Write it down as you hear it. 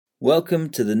Welcome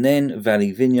to the Nen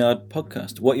Valley Vineyard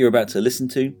podcast. What you're about to listen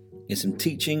to is some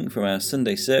teaching from our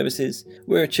Sunday services.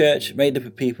 We're a church made up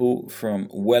of people from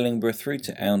Wellingborough through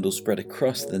to Oundle, spread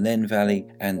across the Nen Valley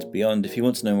and beyond. If you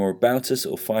want to know more about us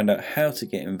or find out how to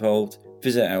get involved,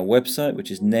 visit our website, which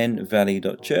is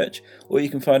nenvalley.church, or you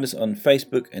can find us on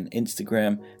Facebook and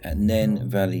Instagram at Nen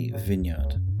Valley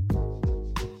Vineyard.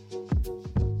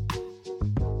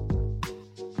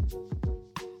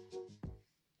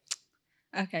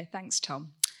 Okay, thanks,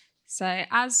 Tom. So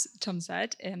as Tom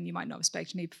said, you might not have spoken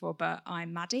to me before, but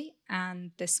I'm Maddie,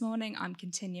 and this morning I'm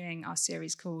continuing our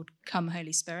series called Come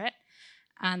Holy Spirit,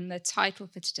 and the title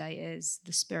for today is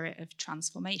The Spirit of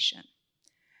Transformation.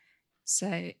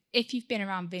 So if you've been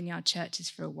around Vineyard churches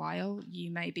for a while,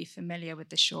 you may be familiar with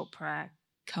the short prayer,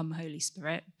 Come Holy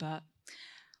Spirit, but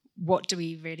what do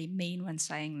we really mean when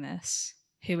saying this?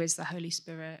 Who is the Holy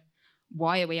Spirit?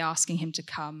 Why are we asking him to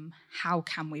come? How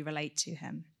can we relate to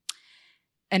him?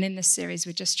 And in this series,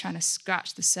 we're just trying to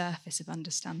scratch the surface of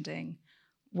understanding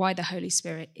why the Holy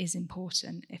Spirit is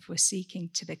important if we're seeking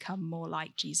to become more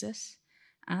like Jesus,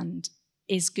 and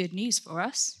is good news for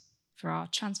us, for our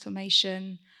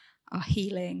transformation, our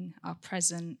healing, our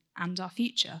present, and our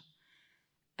future.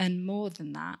 And more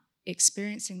than that,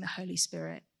 experiencing the Holy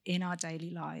Spirit in our daily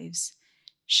lives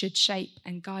should shape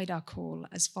and guide our call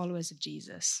as followers of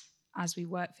Jesus, as we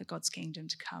work for God's kingdom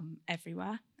to come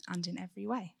everywhere and in every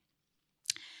way.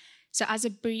 So as a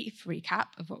brief recap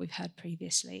of what we've heard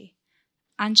previously,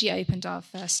 Angie opened our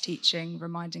first teaching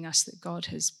reminding us that God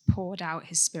has poured out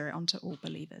his Spirit onto all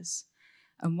believers.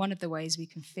 And one of the ways we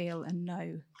can feel and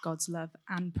know God's love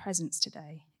and presence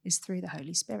today is through the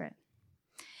Holy Spirit.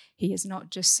 He is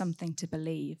not just something to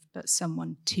believe, but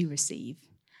someone to receive.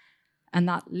 And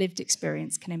that lived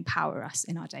experience can empower us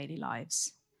in our daily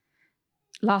lives.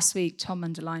 Last week, Tom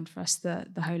underlined for us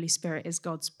that the Holy Spirit is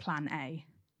God's plan A,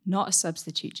 not a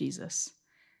substitute Jesus.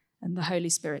 And the Holy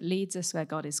Spirit leads us where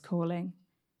God is calling.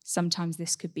 Sometimes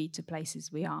this could be to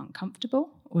places we aren't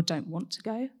comfortable or don't want to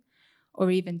go,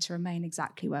 or even to remain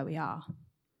exactly where we are.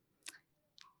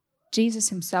 Jesus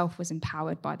himself was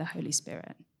empowered by the Holy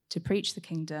Spirit to preach the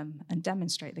kingdom and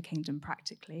demonstrate the kingdom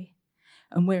practically.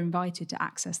 And we're invited to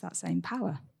access that same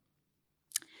power.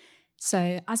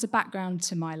 So as a background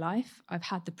to my life, I've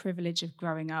had the privilege of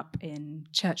growing up in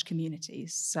church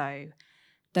communities. So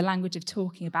the language of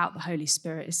talking about the Holy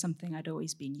Spirit is something I'd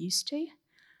always been used to.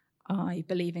 I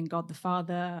believe in God the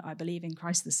Father. I believe in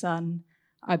Christ the Son.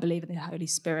 I believe in the Holy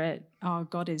Spirit. Our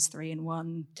God is 3 in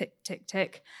 1, tick, tick,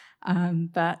 tick.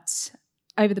 But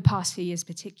over the past few years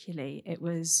particularly, it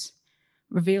was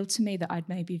revealed to me that I'd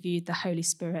maybe viewed the Holy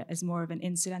Spirit as more of an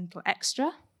incidental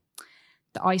extra,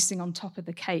 the icing on top of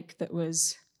the cake that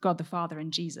was God the Father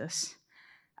and Jesus,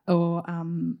 or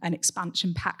an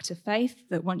expansion pack to faith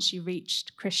that once you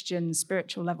reached Christian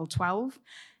spiritual level 12,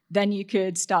 then you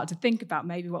could start to think about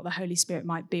maybe what the Holy Spirit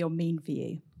might be or mean for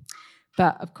you.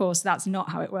 But of course, that's not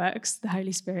how it works. The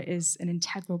Holy Spirit is an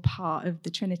integral part of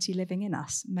the Trinity living in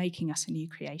us, making us a new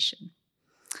creation.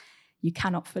 You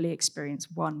cannot fully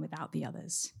experience one without the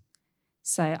others.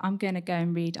 So I'm going to go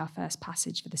and read our first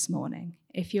passage for this morning.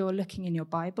 If you're looking in your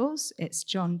Bibles, it's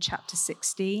John chapter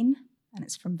 16, and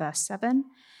it's from verse 7,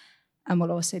 and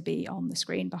will also be on the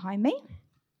screen behind me.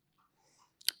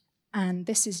 And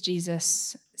this is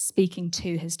Jesus speaking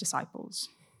to his disciples.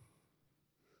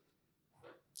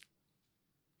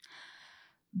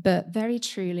 But very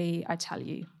truly, I tell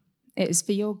you, it is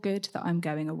for your good that I'm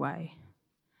going away.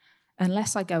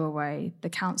 Unless I go away, the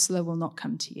counselor will not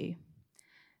come to you.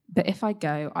 But if I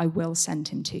go, I will send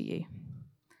him to you.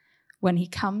 When he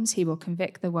comes, he will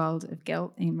convict the world of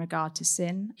guilt in regard to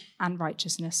sin and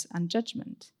righteousness and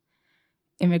judgment.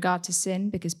 In regard to sin,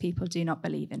 because people do not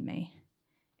believe in me.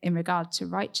 In regard to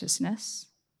righteousness,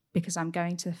 because I'm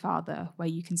going to the Father where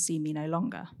you can see me no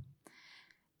longer.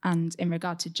 And in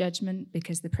regard to judgment,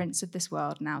 because the prince of this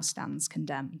world now stands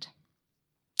condemned.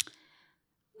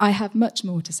 I have much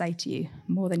more to say to you,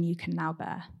 more than you can now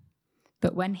bear.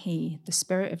 But when he, the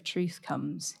Spirit of truth,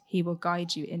 comes, he will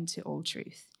guide you into all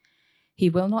truth.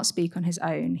 He will not speak on his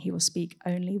own. He will speak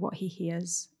only what he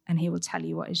hears, and he will tell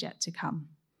you what is yet to come.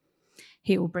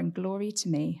 He will bring glory to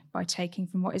me by taking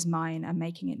from what is mine and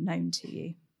making it known to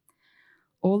you.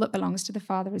 All that belongs to the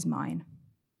Father is mine.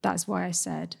 That's why I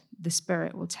said, the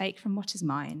Spirit will take from what is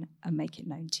mine and make it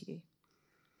known to you.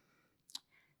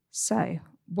 So,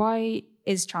 why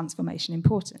is transformation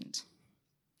important?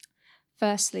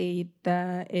 Firstly,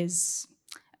 there is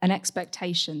an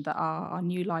expectation that our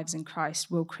new lives in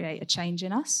Christ will create a change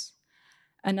in us.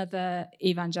 Another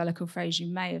evangelical phrase you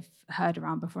may have heard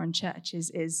around before in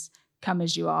churches is come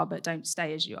as you are, but don't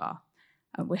stay as you are.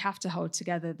 We have to hold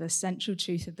together the central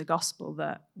truth of the gospel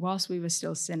that whilst we were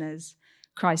still sinners,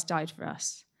 Christ died for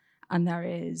us. And there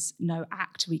is no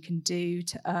act we can do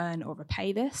to earn or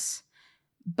repay this.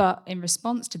 But in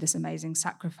response to this amazing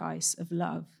sacrifice of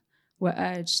love, we're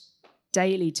urged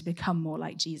daily to become more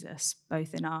like Jesus,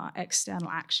 both in our external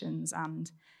actions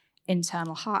and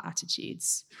internal heart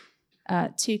attitudes.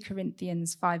 2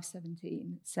 Corinthians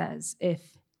 5:17 says,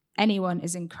 if anyone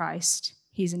is in Christ,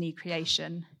 he's a new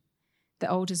creation. The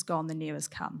old has gone, the new has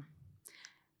come.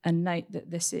 And note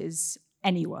that this is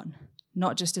anyone,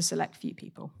 not just a select few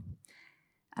people.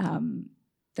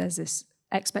 There's this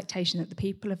expectation that the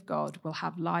people of God will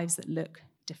have lives that look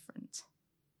different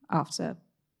after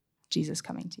Jesus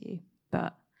coming to you.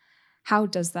 But how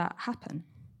does that happen?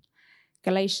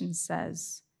 Galatians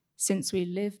says, since we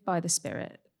live by the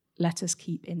Spirit, let us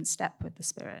keep in step with the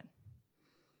Spirit.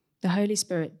 The Holy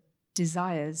Spirit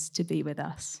desires to be with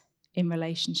us, in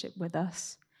relationship with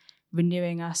us,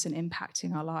 renewing us and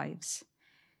impacting our lives.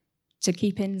 To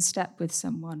keep in step with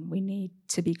someone, we need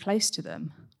to be close to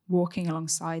them, walking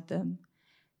alongside them,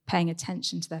 paying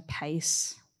attention to their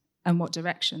pace and what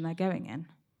direction they're going in.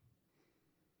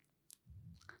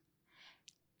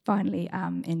 Finally,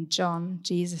 in John,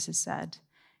 Jesus has said,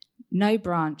 no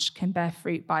branch can bear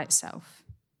fruit by itself.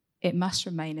 It must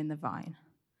remain in the vine.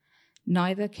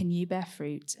 Neither can you bear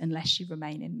fruit unless you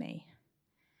remain in me.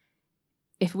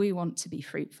 If we want to be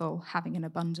fruitful, having an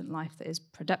abundant life that is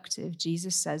productive,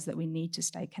 Jesus says that we need to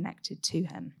stay connected to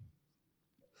him.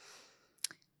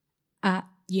 At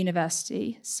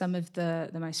university, some of the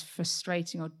most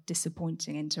frustrating or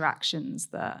disappointing interactions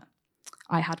that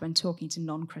I had when talking to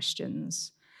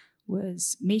non-Christians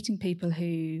was meeting people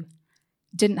who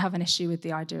didn't have an issue with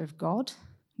the idea of God,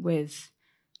 with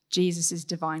Jesus'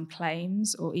 divine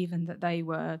claims, or even that they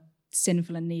were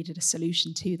sinful and needed a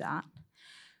solution to that.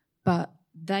 But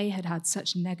they had had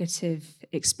such negative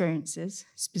experiences,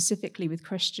 specifically with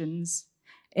Christians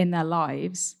in their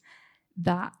lives,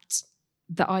 that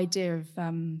the idea of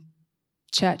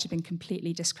church had been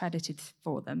completely discredited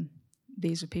for them.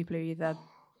 These were people who were either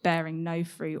bearing no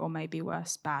fruit or maybe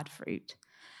worse, bad fruit.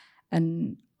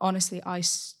 And honestly, I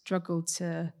struggled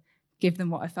to give them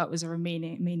what I felt was a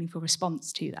meaningful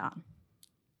response to that.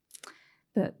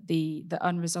 That the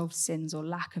unresolved sins or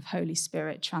lack of Holy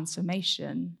Spirit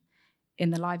transformation in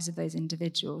the lives of those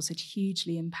individuals had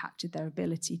hugely impacted their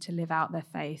ability to live out their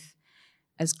faith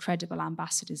as credible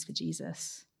ambassadors for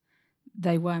Jesus.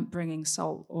 They weren't bringing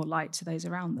salt or light to those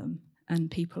around them,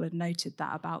 and people had noted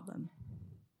that about them.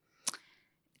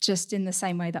 Just in the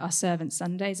same way that our Servant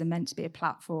Sundays are meant to be a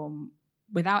platform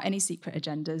without any secret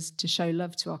agendas to show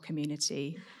love to our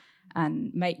community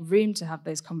and make room to have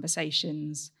those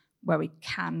conversations where we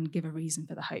can give a reason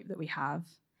for the hope that we have.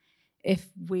 If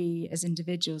we as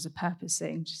individuals are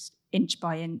purposing just inch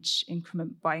by inch,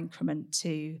 increment by increment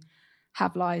to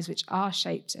have lives which are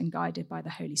shaped and guided by the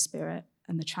Holy Spirit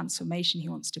and the transformation he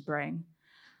wants to bring,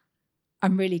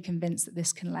 I'm really convinced that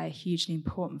this can lay a hugely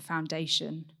important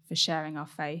foundation for sharing our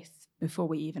faith before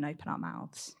we even open our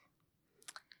mouths.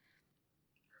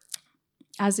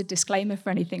 As a disclaimer for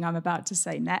anything I'm about to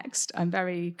say next, I'm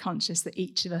very conscious that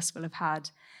each of us will have had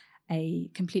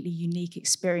a completely unique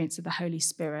experience of the Holy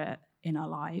Spirit in our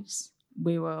lives.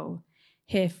 We will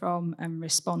hear from and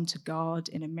respond to God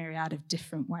in a myriad of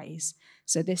different ways.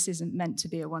 So this isn't meant to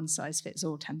be a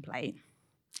one-size-fits-all template.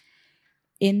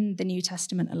 In the New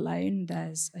Testament alone,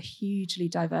 there's a hugely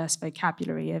diverse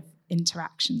vocabulary of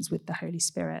interactions with the Holy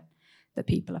Spirit that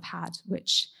people have had,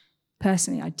 which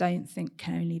personally I don't think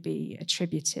can only be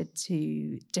attributed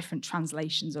to different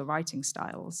translations or writing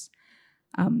styles.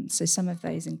 So some of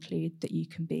those include that you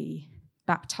can be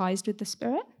baptized with the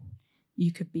Spirit,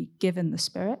 you could be given the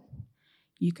Spirit,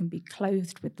 you can be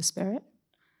clothed with the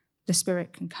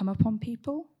Spirit can come upon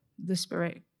people, the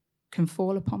Spirit can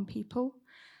fall upon people,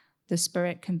 the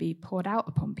Spirit can be poured out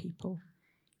upon people.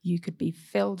 You could be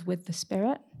filled with the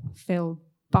Spirit, filled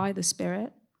by the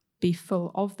Spirit, be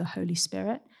full of the Holy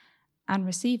Spirit, and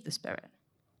receive the Spirit.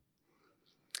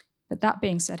 But that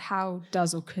being said, how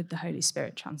does or could the Holy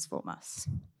Spirit transform us?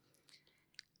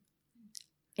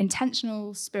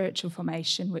 Intentional spiritual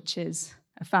formation, which is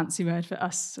a fancy word for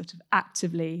us sort of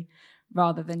actively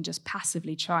rather than just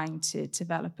passively trying to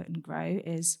develop it and grow,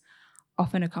 is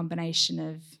often a combination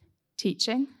of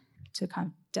teaching to kind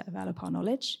of develop our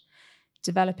knowledge,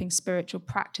 developing spiritual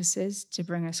practices to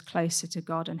bring us closer to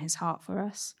God and his heart for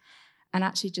us, and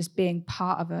actually just being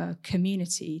part of a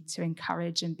community to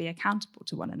encourage and be accountable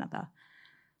to one another.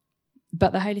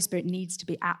 But the Holy Spirit needs to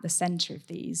be at the center of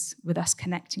these, with us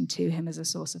connecting to him as a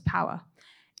source of power,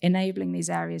 enabling these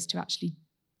areas to actually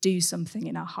do something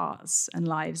in our hearts and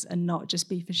lives and not just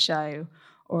be for show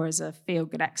or as a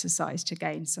feel-good exercise to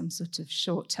gain some sort of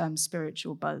short-term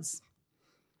spiritual buzz.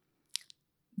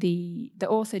 The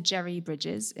author Jerry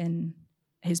Bridges, in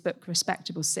his book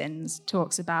Respectable Sins,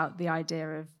 talks about the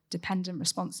idea of dependent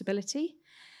responsibility.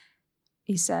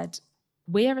 He said,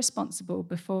 "We are responsible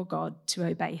before God to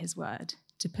obey his word,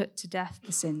 to put to death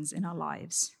the sins in our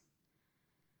lives.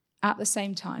 At the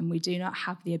same time, we do not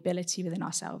have the ability within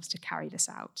ourselves to carry this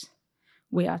out.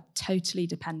 We are totally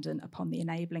dependent upon the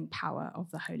enabling power of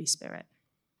the Holy Spirit."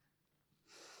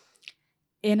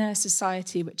 In a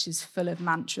society which is full of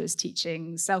mantras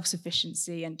teaching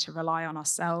self-sufficiency and to rely on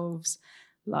ourselves,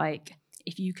 like,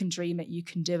 if you can dream it, you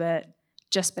can do it,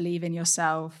 just believe in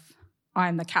yourself, I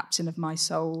am the captain of my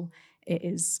soul, it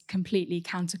is completely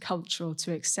countercultural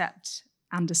to accept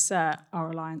and assert our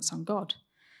reliance on God.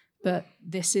 But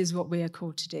this is what we are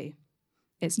called to do.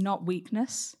 It's not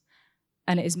weakness,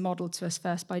 and it is modeled to us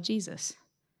first by Jesus.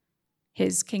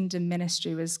 His kingdom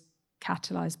ministry was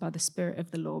catalyzed by the Spirit of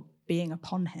the Lord being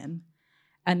upon him,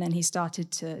 and then he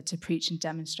started to preach and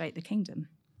demonstrate the kingdom.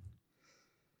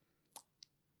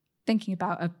 Thinking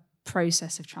about a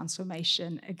process of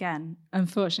transformation, again,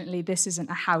 unfortunately, this isn't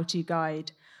a how-to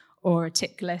guide or a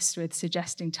tick list with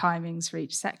suggesting timings for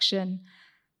each section,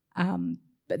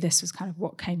 but this was kind of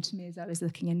what came to me as I was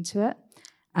looking into it.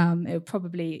 It would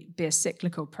probably be a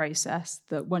cyclical process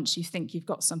that once you think you've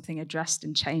got something addressed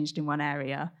and changed in one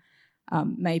area,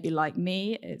 maybe like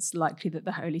me, it's likely that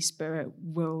the Holy Spirit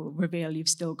will reveal you've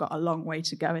still got a long way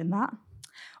to go in that,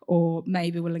 or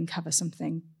maybe will uncover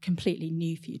something completely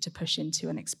new for you to push into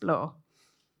and explore.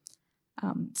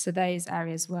 So those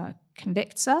areas were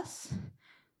convicts us,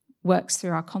 works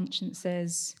through our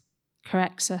consciences,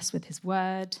 corrects us with his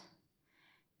word,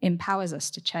 empowers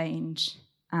us to change,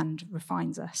 and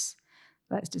refines us.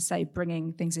 That is to say,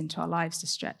 bringing things into our lives to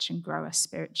stretch and grow us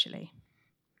spiritually.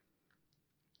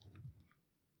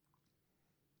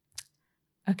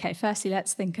 Okay, firstly,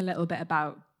 let's think a little bit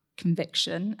about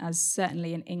conviction, as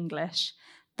certainly in English,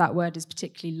 that word is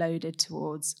particularly loaded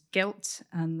towards guilt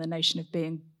and the notion of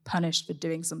being punished for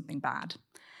doing something bad.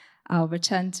 I'll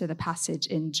return to the passage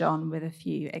in John with a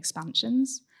few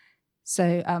expansions.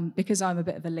 So because I'm a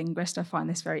bit of a linguist, I find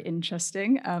this very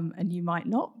interesting, and you might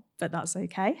not, but that's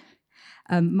okay.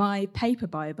 My paper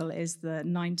Bible is the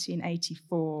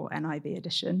 1984 NIV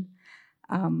edition,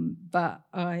 but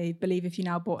I believe if you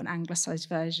now bought an anglicised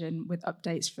version with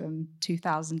updates from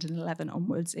 2011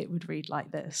 onwards, it would read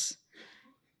like this.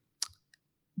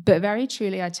 "But very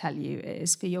truly I tell you, it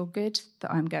is for your good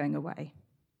that I'm going away.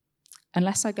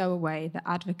 Unless I go away, the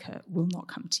advocate will not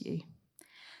come to you.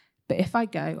 But if I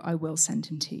go, I will send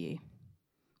him to you.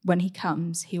 When he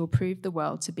comes, he will prove the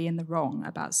world to be in the wrong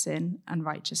about sin and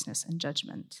righteousness and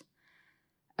judgment.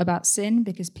 About sin,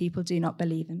 because people do not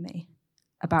believe in me.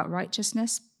 About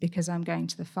righteousness, because I'm going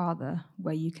to the Father,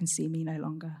 where you can see me no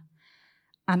longer.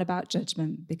 And about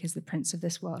judgment, because the prince of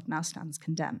this world now stands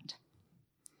condemned."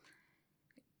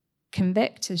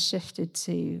 Convict has shifted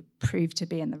to prove to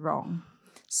be in the wrong.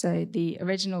 So the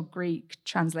original Greek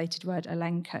translated word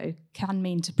elenko can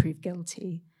mean to prove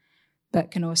guilty, but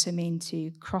can also mean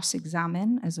to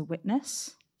cross-examine as a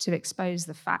witness, to expose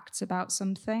the facts about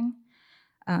something,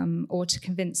 or to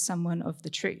convince someone of the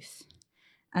truth.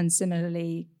 And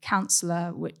similarly,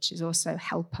 counselor, which is also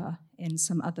helper in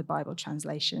some other Bible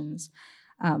translations,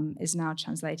 is now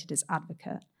translated as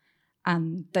advocate.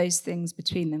 And those things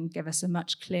between them give us a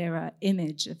much clearer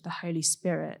image of the Holy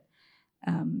Spirit,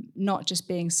 not just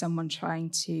being someone trying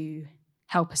to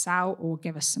help us out or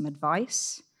give us some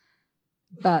advice,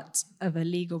 but of a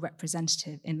legal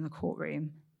representative in the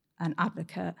courtroom, an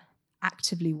advocate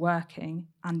actively working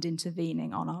and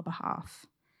intervening on our behalf.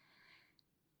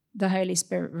 The Holy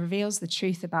Spirit reveals the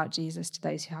truth about Jesus to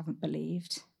those who haven't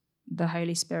believed. The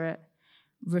Holy Spirit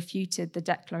refuted the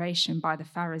declaration by the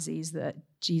Pharisees that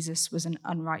Jesus was an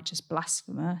unrighteous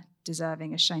blasphemer,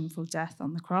 deserving a shameful death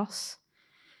on the cross,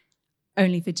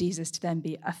 only for Jesus to then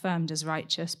be affirmed as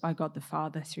righteous by God the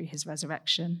Father through his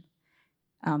resurrection,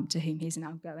 to whom he's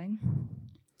now going.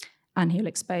 And he'll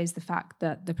expose the fact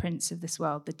that the prince of this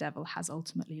world, the devil, has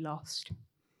ultimately lost.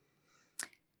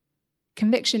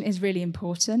 Conviction is really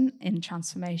important in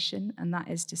transformation, and that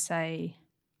is to say,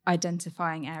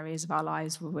 identifying areas of our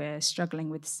lives where we're struggling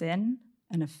with sin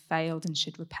and have failed and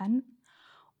should repent,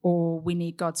 or we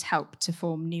need God's help to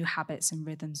form new habits and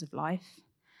rhythms of life.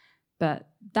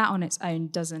 But that on its own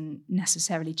doesn't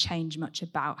necessarily change much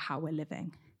about how we're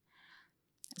living.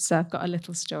 So I've got a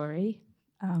little story.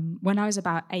 When I was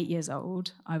about 8 years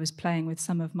old, I was playing with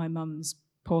some of my mum's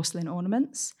porcelain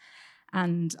ornaments,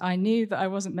 and I knew that I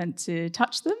wasn't meant to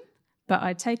touch them, but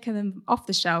I'd taken them off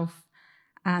the shelf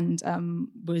and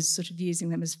was sort of using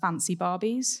them as fancy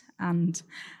Barbies. And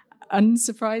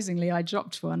unsurprisingly, I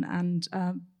dropped one and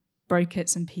broke it.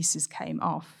 Some pieces came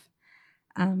off.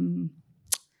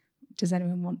 Does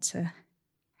anyone want to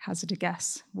hazard a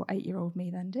guess what 8-year-old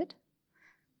me then did?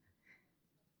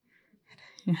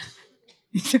 Yeah.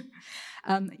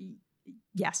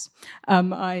 Yes.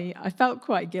 I felt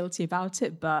quite guilty about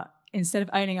it, but instead of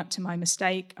owning up to my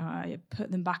mistake, I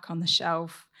put them back on the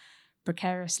shelf,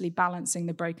 precariously balancing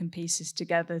the broken pieces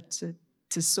together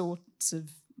to sort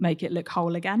of make it look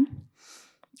whole again.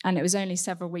 And it was only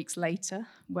several weeks later,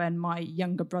 when my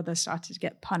younger brother started to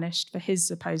get punished for his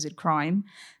supposed crime,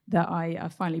 that I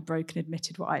finally broke and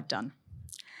admitted what I'd done.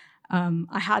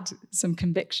 I had some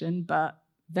conviction, but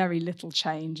very little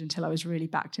change until I was really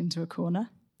backed into a corner.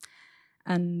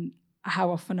 And how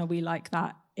often are we like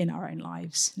that in our own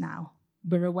lives now?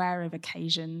 We're aware of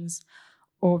occasions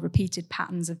or repeated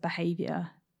patterns of behavior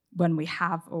when we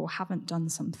have or haven't done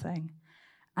something.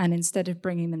 And instead of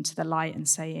bringing them to the light and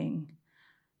saying,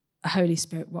 Holy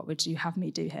Spirit, what would you have me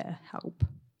do here? Help.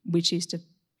 We choose to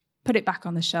put it back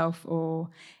on the shelf or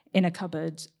in a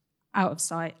cupboard, out of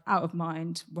sight, out of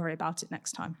mind, worry about it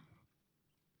next time.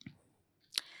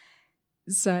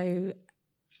 So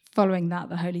following that,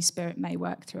 the Holy Spirit may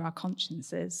work through our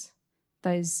consciences,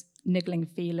 those niggling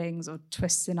feelings or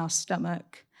twists in our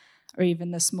stomach, or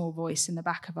even the small voice in the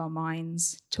back of our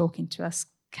minds talking to us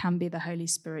can be the Holy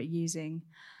Spirit using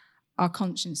our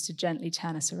conscience to gently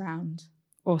turn us around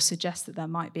or suggest that there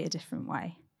might be a different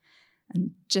way.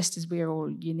 And just as we are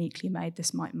all uniquely made,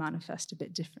 this might manifest a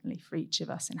bit differently for each of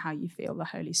us in how you feel the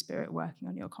Holy Spirit working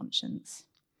on your conscience.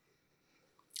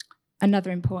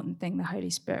 Another important thing the Holy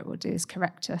Spirit will do is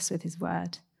correct us with his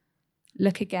word.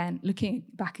 Looking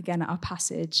back again at our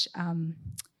passage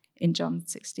in John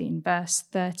 16, verse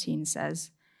 13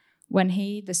 says, "When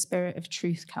he, the Spirit of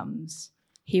truth, comes,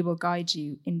 he will guide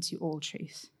you into all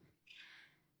truth."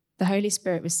 The Holy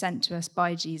Spirit was sent to us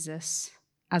by Jesus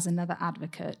as another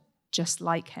advocate, just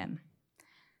like him.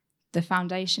 The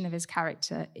foundation of his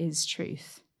character is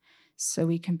truth, so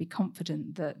we can be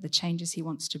confident that the changes he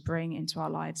wants to bring into our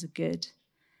lives are good,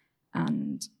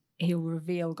 and he will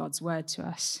reveal God's word to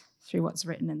us through what's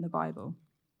written in the Bible.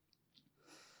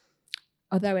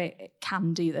 Although it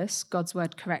can do this, God's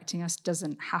word correcting us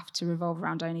doesn't have to revolve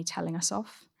around only telling us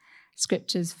off.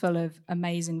 Scripture's full of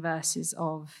amazing verses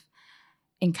of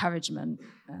encouragement,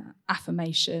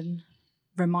 affirmation,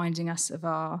 reminding us of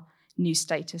our new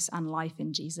status and life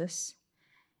in Jesus.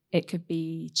 It could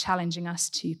be challenging us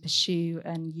to pursue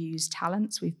and use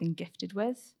talents we've been gifted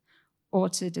with, or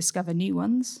to discover new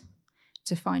ones,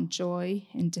 to find joy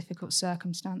in difficult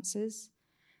circumstances,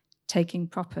 taking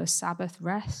proper Sabbath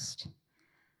rest,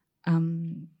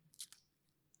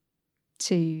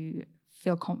 to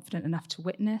feel confident enough to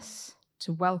witness,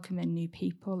 to welcome in new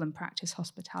people and practice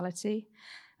hospitality.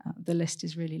 The list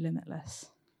is really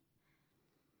limitless.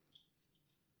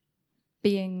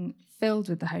 Being filled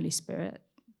with the Holy Spirit,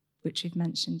 which we've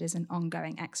mentioned, is an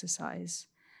ongoing exercise.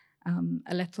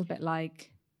 A little bit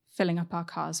like filling up our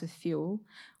cars with fuel.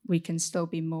 We can still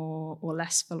be more or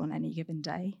less full on any given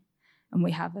day. And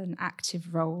we have an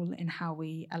active role in how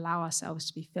we allow ourselves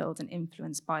to be filled and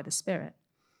influenced by the Spirit.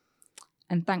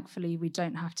 And thankfully, we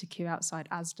don't have to queue outside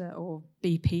Asda or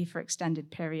BP for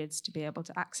extended periods to be able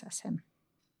to access him.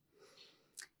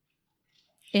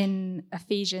 In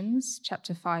Ephesians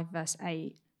chapter 5, verse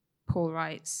 8, Paul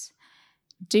writes,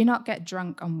 "Do not get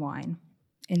drunk on wine.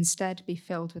 Instead, be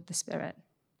filled with the Spirit."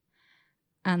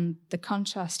 And the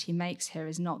contrast he makes here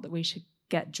is not that we should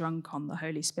get drunk on the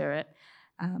Holy Spirit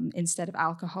instead of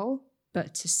alcohol,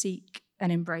 but to seek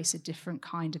and embrace a different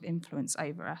kind of influence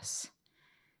over us.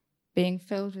 Being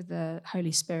filled with the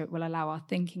Holy Spirit will allow our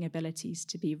thinking abilities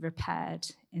to be repaired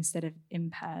instead of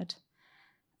impaired,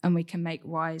 and we can make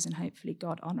wise and hopefully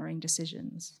God-honoring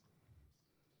decisions.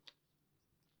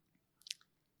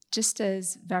 Just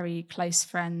as very close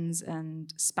friends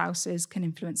and spouses can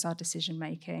influence our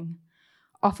decision-making,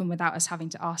 often without us having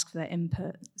to ask for their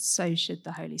input, so should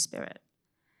the Holy Spirit.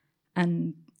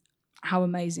 And how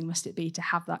amazing must it be to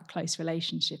have that close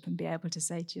relationship and be able to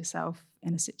say to yourself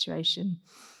in a situation,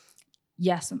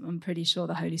 yes, I'm pretty sure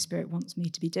the Holy Spirit wants me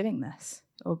to be doing this,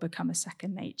 or become a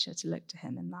second nature to look to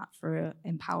him in that for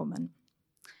empowerment.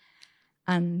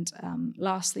 And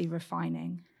lastly,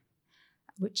 refining,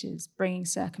 which is bringing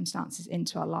circumstances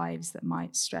into our lives that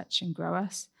might stretch and grow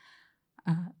us.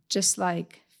 Just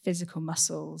like physical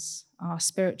muscles, our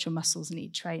spiritual muscles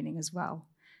need training as well.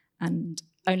 And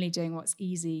only doing what's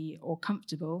easy or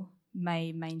comfortable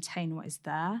may maintain what is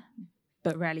there,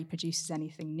 but rarely produces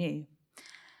anything new.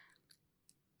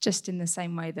 just in the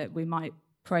same way that we might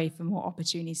pray for more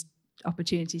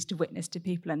opportunities to witness to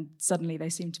people, and suddenly they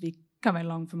seem to be coming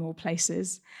along from all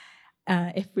places.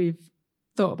 If we've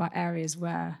thought about areas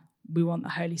where we want the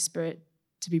Holy Spirit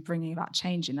to be bringing about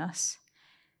change in us,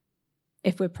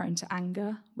 if we're prone to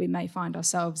anger, we may find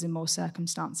ourselves in more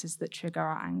circumstances that trigger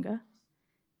our anger.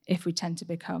 If we tend to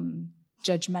become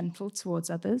judgmental towards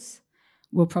others,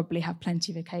 we'll probably have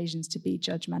plenty of occasions to be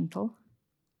judgmental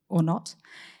or not.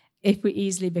 If we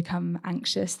easily become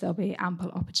anxious, there'll be ample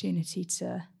opportunity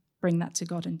to bring that to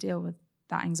God and deal with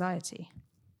that anxiety.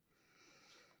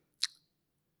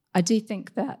 I do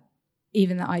think that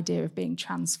even the idea of being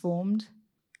transformed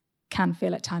can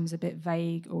feel at times a bit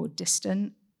vague or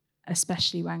distant,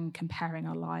 especially when comparing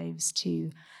our lives to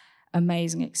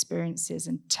amazing experiences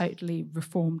and totally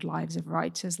reformed lives of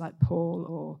writers like Paul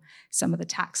or some of the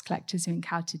tax collectors who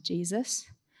encountered Jesus.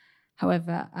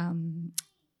 However,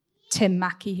 Tim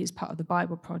Mackey, who's part of the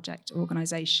Bible Project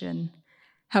organization,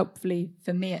 helpfully,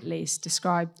 for me at least,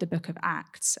 described the book of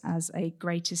Acts as a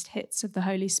greatest hits of the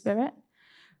Holy Spirit,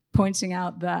 pointing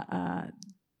out that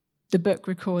the book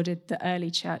recorded the early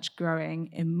church growing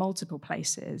in multiple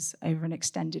places over an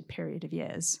extended period of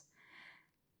years.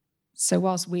 So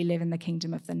whilst we live in the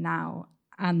kingdom of the now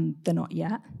and the not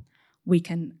yet, we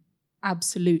can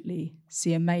absolutely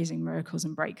see amazing miracles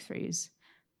and breakthroughs,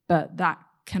 but that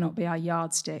cannot be our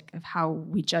yardstick of how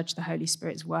we judge the Holy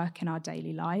Spirit's work in our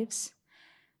daily lives.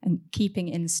 And keeping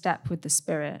in step with the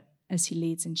Spirit as he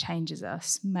leads and changes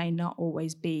us may not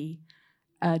always be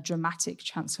a dramatic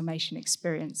transformation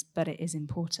experience, but it is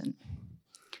important.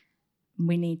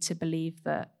 We need to believe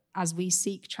that as we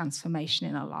seek transformation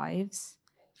in our lives,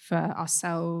 for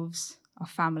ourselves, our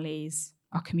families,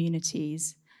 our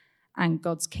communities, and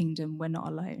God's kingdom, we're not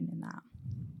alone in that.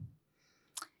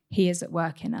 He is at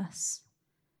work in us,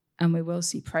 and we will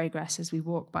see progress as we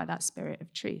walk by that Spirit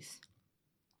of truth.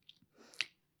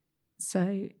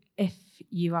 So if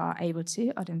you are able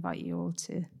to, I'd invite you all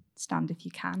to stand if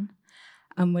you can.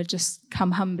 And we'll just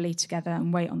come humbly together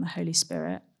and wait on the Holy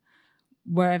Spirit,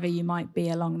 wherever you might be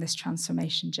along this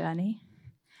transformation journey.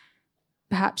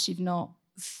 Perhaps you've not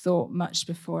thought much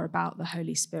before about the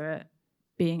Holy Spirit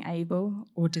being able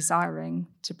or desiring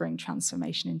to bring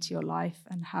transformation into your life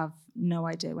and have no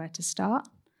idea where to start.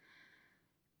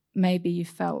 Maybe you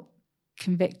felt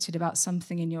convicted about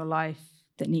something in your life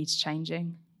that needs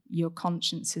changing. Your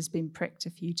conscience has been pricked a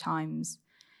few times,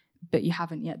 but you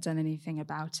haven't yet done anything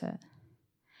about it.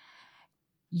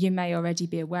 You may already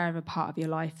be aware of a part of your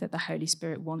life that the Holy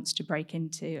Spirit wants to break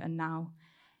into, and now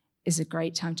is a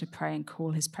great time to pray and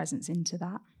call his presence into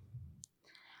that.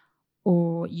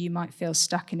 Or you might feel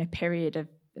stuck in a period of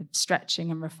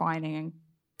stretching and refining and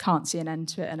can't see an end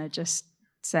to it and are just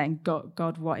saying,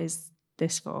 God, what is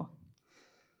this for?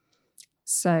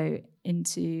 So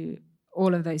into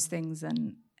all of those things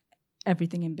and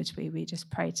everything in between, we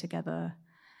just pray together,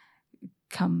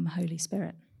 come Holy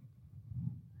Spirit.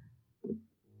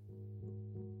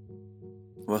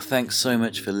 Well, thanks so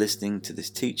much for listening to this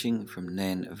teaching from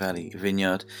Nen Valley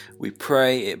Vineyard. We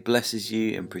pray it blesses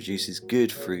you and produces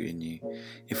good fruit in you.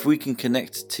 If we can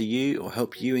connect to you or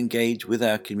help you engage with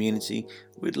our community,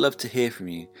 we'd love to hear from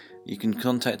you. You can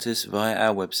contact us via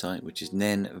our website, which is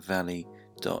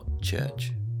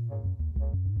nenvalley.church.